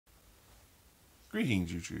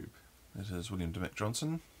Greetings YouTube, it is William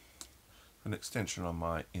Dymock-Johnson, an extension on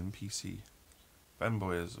my NPC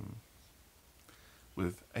Fanboyism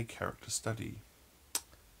with a character study,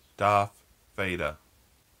 Darth Vader,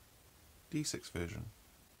 D6 version.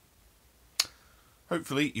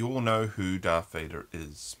 Hopefully you all know who Darth Vader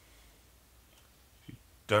is. If you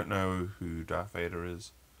don't know who Darth Vader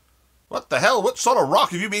is, what the hell, what sort of rock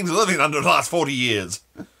have you been living under the last 40 years?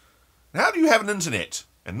 How do you have an internet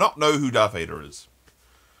and not know who Darth Vader is?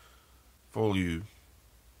 For all you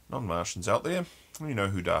non-Martians out there, you know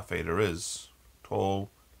who Darth Vader is. Tall,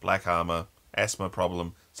 black armor, asthma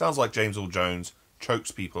problem, sounds like James Earl Jones,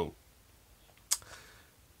 chokes people.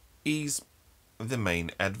 He's the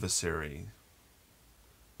main adversary,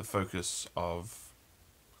 the focus of,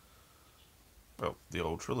 well, the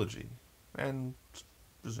old trilogy, and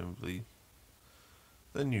presumably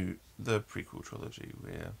the prequel trilogy,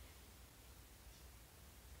 where,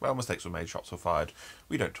 well, mistakes were made, shots were fired.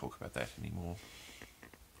 We don't talk about that anymore.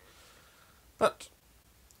 But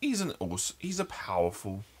he's a good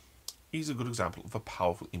example of a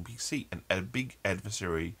powerful NPC and a big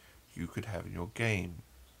adversary you could have in your game.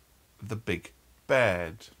 The big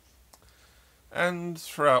bad. And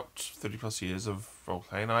throughout 30 plus years of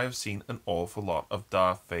roleplaying, I have seen an awful lot of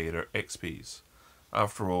Darth Vader XPs.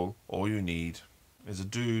 After all you need is a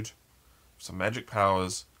dude with some magic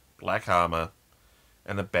powers, black armor,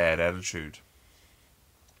 and a bad attitude.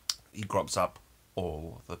 He crops up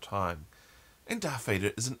all the time. And Darth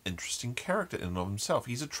Vader is an interesting character in and of himself.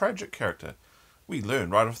 He's a tragic character. We learn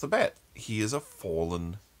right off the bat, he is a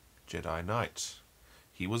fallen Jedi Knight.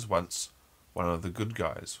 He was once one of the good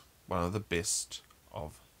guys, one of the best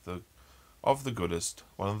of the goodest,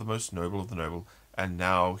 one of the most noble of the noble, and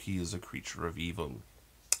now he is a creature of evil.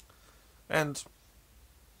 And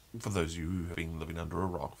for those of you who have been living under a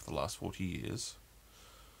rock for the last 40 years,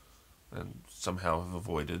 and somehow have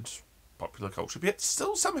avoided popular culture, yet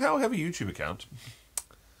still somehow have a YouTube account,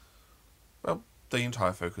 well, the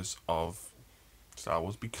entire focus of Star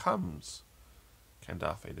Wars becomes, can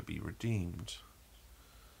Darth Vader be redeemed?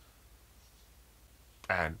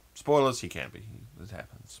 And spoilers, he can be. It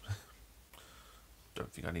happens.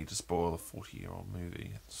 Don't think I need to spoil a 40-year-old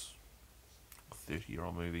movie. It's a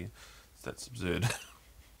 30-year-old movie. That's absurd.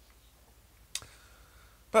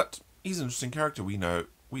 But he's an interesting character. We learn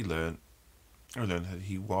that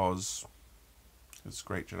he was this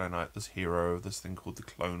great Jedi Knight, this hero, this thing called the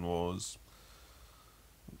Clone Wars.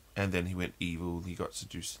 And then he went evil. He got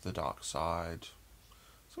seduced to the dark side.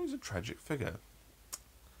 So he's a tragic figure.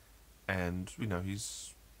 And we know he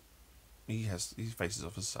faces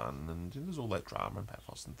off his son, and there's all that drama and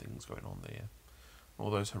pathos and things going on there. All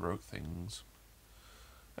those heroic things.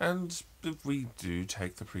 And if we do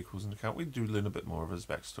take the prequels into account, we do learn a bit more of his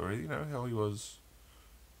backstory. You know, how he was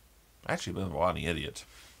actually a bit of a whiny idiot.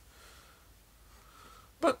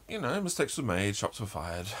 But, you know, mistakes were made, shots were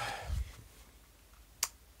fired.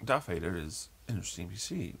 Darth Vader is an interesting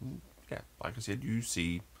NPC. Yeah, like I said, you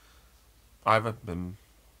see either him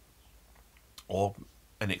or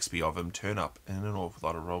an XP of him turn up in an awful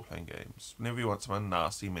lot of role-playing games. Whenever you want someone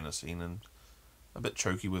nasty, menacing, and a bit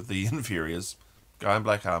choky with the inferiors, guy in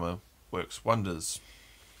black armor works wonders.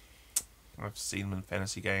 I've seen him in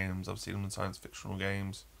fantasy games, I've seen him in science fictional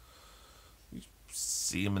games, you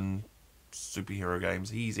see him in superhero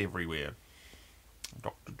games, he's everywhere.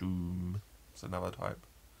 Doctor Doom is another type.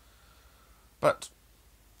 But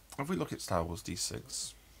if we look at Star Wars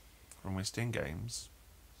D6 from West End Games,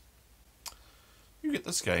 you get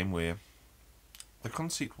this game where the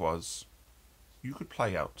concept was you could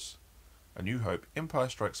play out A New Hope, Empire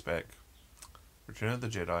Strikes Back, Return of the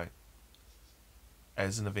Jedi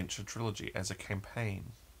as an adventure trilogy, as a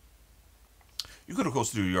campaign. You could of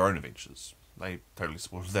course do your own adventures. They totally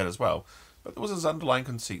supported that as well. But there was this underlying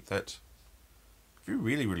conceit that if you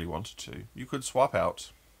really, really wanted to, you could swap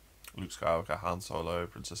out Luke Skywalker, Han Solo,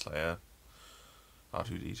 Princess Leia,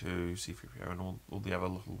 R2-D2, C-3PO, and all the other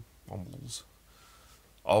little wombles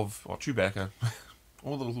of, or Chewbacca,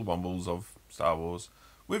 all the little wombles of Star Wars,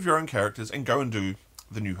 with your own characters, and go and do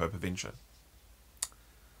the New Hope adventure.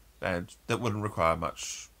 And that wouldn't require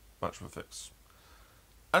much of a fix.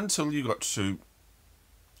 Until you got to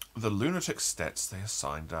the lunatic stats they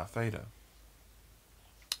assigned Darth Vader.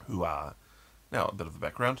 Who are, now a bit of a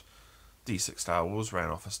background, D6 Star Wars ran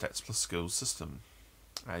off a stats plus skills system.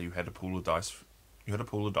 You had a pool of dice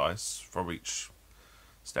for each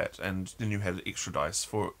stat, and then you had extra dice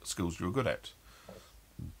for skills you were good at.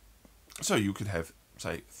 So you could have,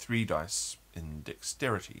 say, 3 dice in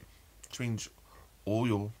dexterity, which means all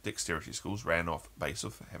your dexterity skills ran off base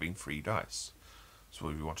of having 3 dice. So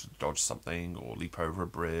if you want to dodge something, or leap over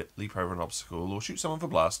an obstacle, or shoot someone with a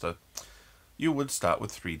blaster, you would start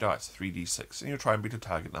with 3 dice, 3d6, and you'll try and beat a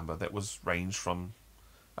target number that was ranged from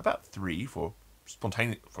about 3 for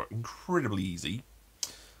incredibly easy,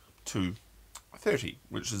 to 30,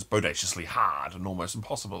 which is bodaciously hard and almost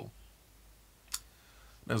impossible.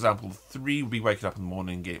 An example of 3 would be waking up in the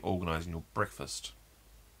morning and organising your breakfast.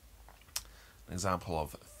 An example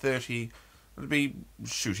of 30 would be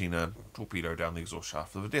shooting a torpedo down the exhaust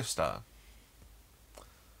shaft of a Death Star.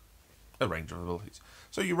 A range of abilities.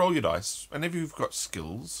 So you roll your dice, and if you've got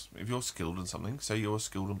skills, if you're skilled in something, say you're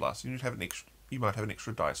skilled in blasting, you might have an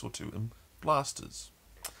extra dice or 2 in blasters.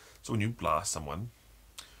 So when you blast someone,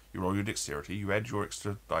 you roll your dexterity, you add your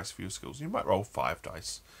extra dice for your skills, and you might roll 5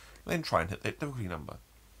 dice, and then try and hit that difficulty number.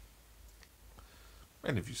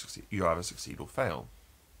 And if you succeed, you either succeed or fail.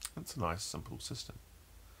 It's a nice, simple system.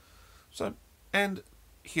 So, and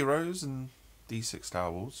heroes in these 6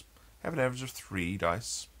 Star Wars have an average of 3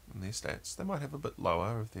 dice in their stats. They might have a bit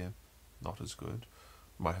lower if they're not as good.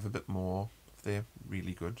 Might have a bit more if they're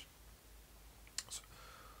really good. So,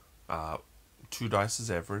 2 dice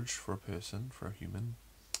is average for a person, for a human.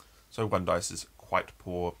 So 1 dice is quite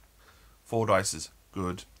poor, 4 dice is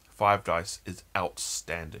good, 5 dice is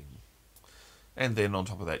outstanding. And then on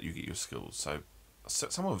top of that you get your skills. So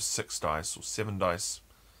someone with 6 dice or 7 dice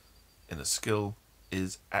in a skill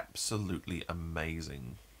is absolutely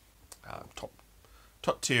amazing.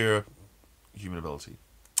 Top tier human ability.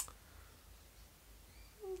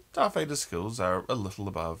 Darth Vader's skills are a little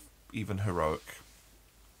above even heroic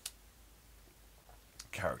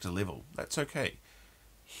character level. That's okay.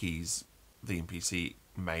 He's the NPC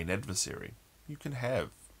main adversary. You can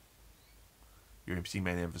have your NPC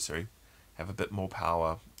main adversary have a bit more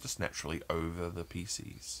power just naturally over the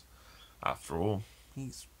PCs. After all,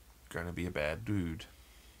 he's going to be a bad dude,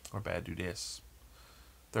 or a bad dudess.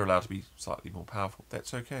 They're allowed to be slightly more powerful.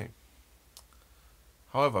 That's okay.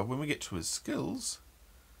 However, when we get to his skills,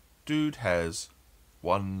 dude has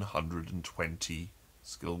 120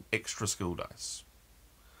 extra skill dice,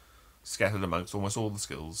 scattered amongst almost all the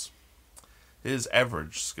skills. His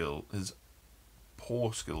average skill, his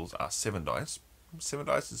poor skills are 7 dice. 7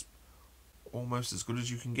 dice is almost as good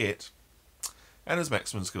as you can get. And his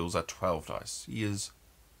maximum skills are 12 dice. He is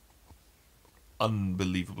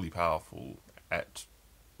unbelievably powerful at,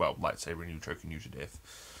 well, lightsaber and you choking you to death.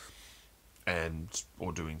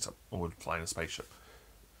 Or flying a spaceship.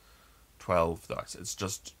 12 dice. It's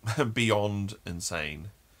just beyond insane.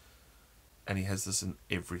 And he has this in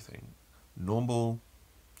everything. Normal,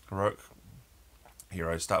 heroic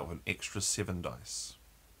heroes start with an extra 7 dice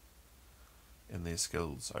in their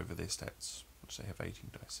skills over their stats, which they have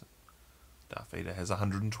 18 dice in. Darth Vader has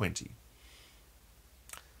 120.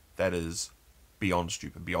 That is beyond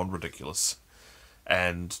stupid, beyond ridiculous,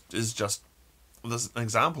 and is just this an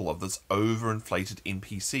example of this overinflated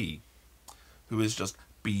NPC who is just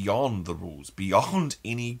beyond the rules, beyond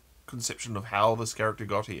any conception of how this character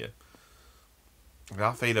got here.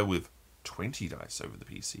 Darth Vader with 20 dice over the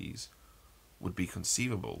PCs would be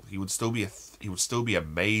conceivable. He would still be a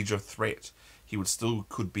major threat. He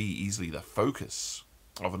could be easily the focus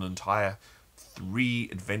of an entire 3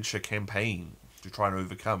 adventure campaign to try and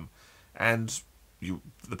overcome. And the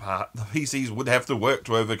PCs would have to work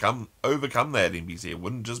to overcome that NPC. It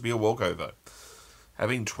wouldn't just be a walkover.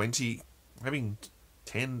 Having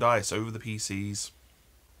 10 dice over the PCs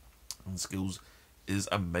and skills is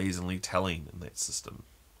amazingly telling in that system.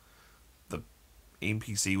 The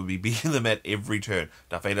NPC would be beating them at every turn.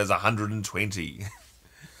 Darth Vader's 120.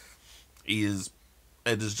 It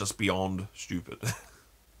is just beyond stupid.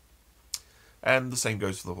 And the same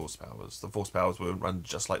goes for the horse powers. The force powers will run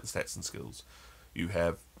just like the stats and skills. You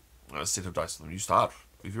have a set of dice for them. You start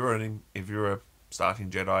if you're a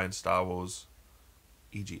starting Jedi in Star Wars,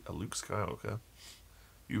 e.g. a Luke Skywalker,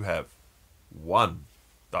 you have 1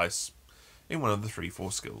 dice in one of the 3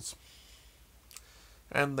 force skills,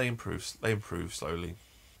 and they improve slowly.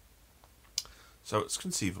 So it's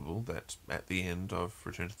conceivable that at the end of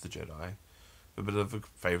Return of the Jedi, with a bit of a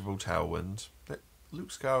favourable tailwind, that Luke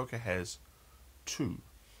Skywalker has 2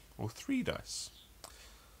 or 3 dice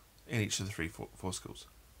in each of the 3 force skills.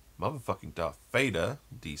 Motherfucking Darth Vader,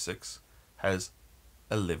 D6, has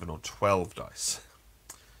 11 or 12 dice.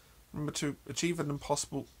 Remember, to achieve an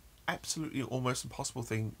impossible, absolutely almost impossible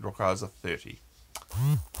thing requires a 30.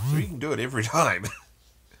 So you can do it every time.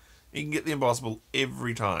 You can get the impossible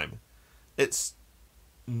every time. It's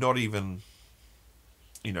not even,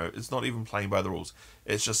 it's not even playing by the rules.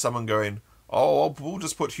 It's just someone going, oh, we'll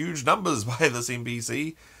just put huge numbers by this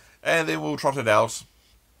NPC, and then we'll trot it out,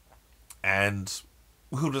 and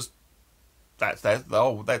we'll just that's that.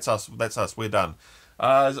 Oh, that's us. That's us. We're done.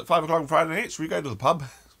 Is it 5 o'clock on Friday night? Should we go to the pub?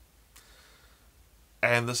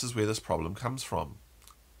 And this is where this problem comes from.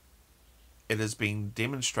 It has been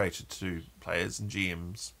demonstrated to players and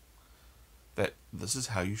GMs that this is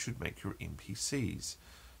how you should make your NPCs.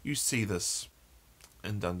 You see this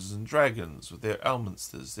in Dungeons and Dragons with their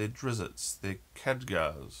Elminsters, their Drizzits, their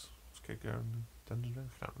Khadgars. Is Khadgar in Dungeons and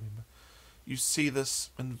Dragons? I can't remember. You see this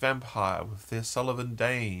in Vampire with their Sullivan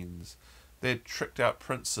Danes, their tricked out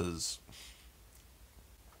princes.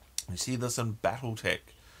 You see this in Battletech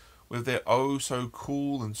with their oh so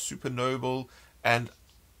cool and super noble and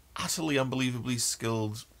utterly unbelievably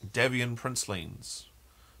skilled Davian princelings.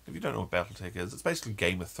 If you don't know what Battletech is, it's basically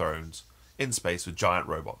Game of Thrones in space with giant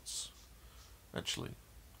robots. Actually,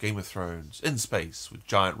 Game of Thrones in space with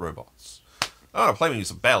giant robots. Oh, play me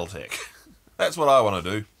some Battletech. That's what I want to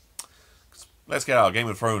do. Let's get our Game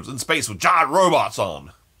of Thrones in space with giant robots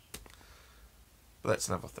on. But that's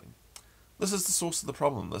another thing. This is the source of the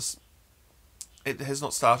problem. It has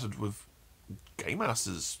not started with game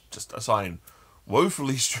masters just assign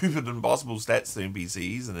woefully stupid and impossible stats to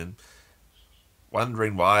NPCs and then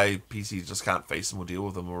wondering why PCs just can't face them or deal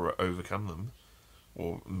with them or overcome them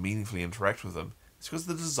or meaningfully interact with them. It's because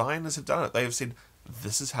the designers have done it. They have said,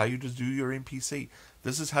 this is how you do your NPC.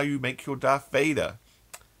 This is how you make your Darth Vader.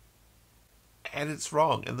 And it's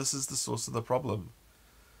wrong, and this is the source of the problem.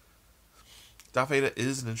 Darth Vader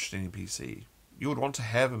is an interesting NPC. You would want to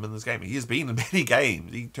have him in this game. He has been in many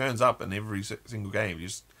games. He turns up in every single game.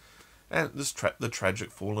 And the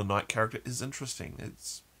tragic fallen knight character is interesting.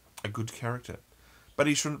 It's a good character. But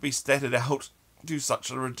he shouldn't be statted out to such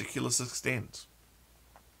a ridiculous extent.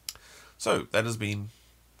 So, that has been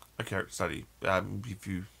a character study. If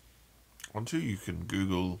you want to, you can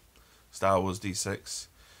Google Star Wars D6.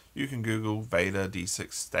 You can Google Vader D6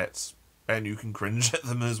 stats. And you can cringe at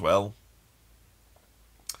them as well.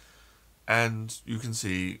 And you can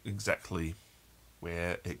see exactly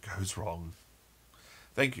where it goes wrong.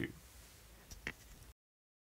 Thank you.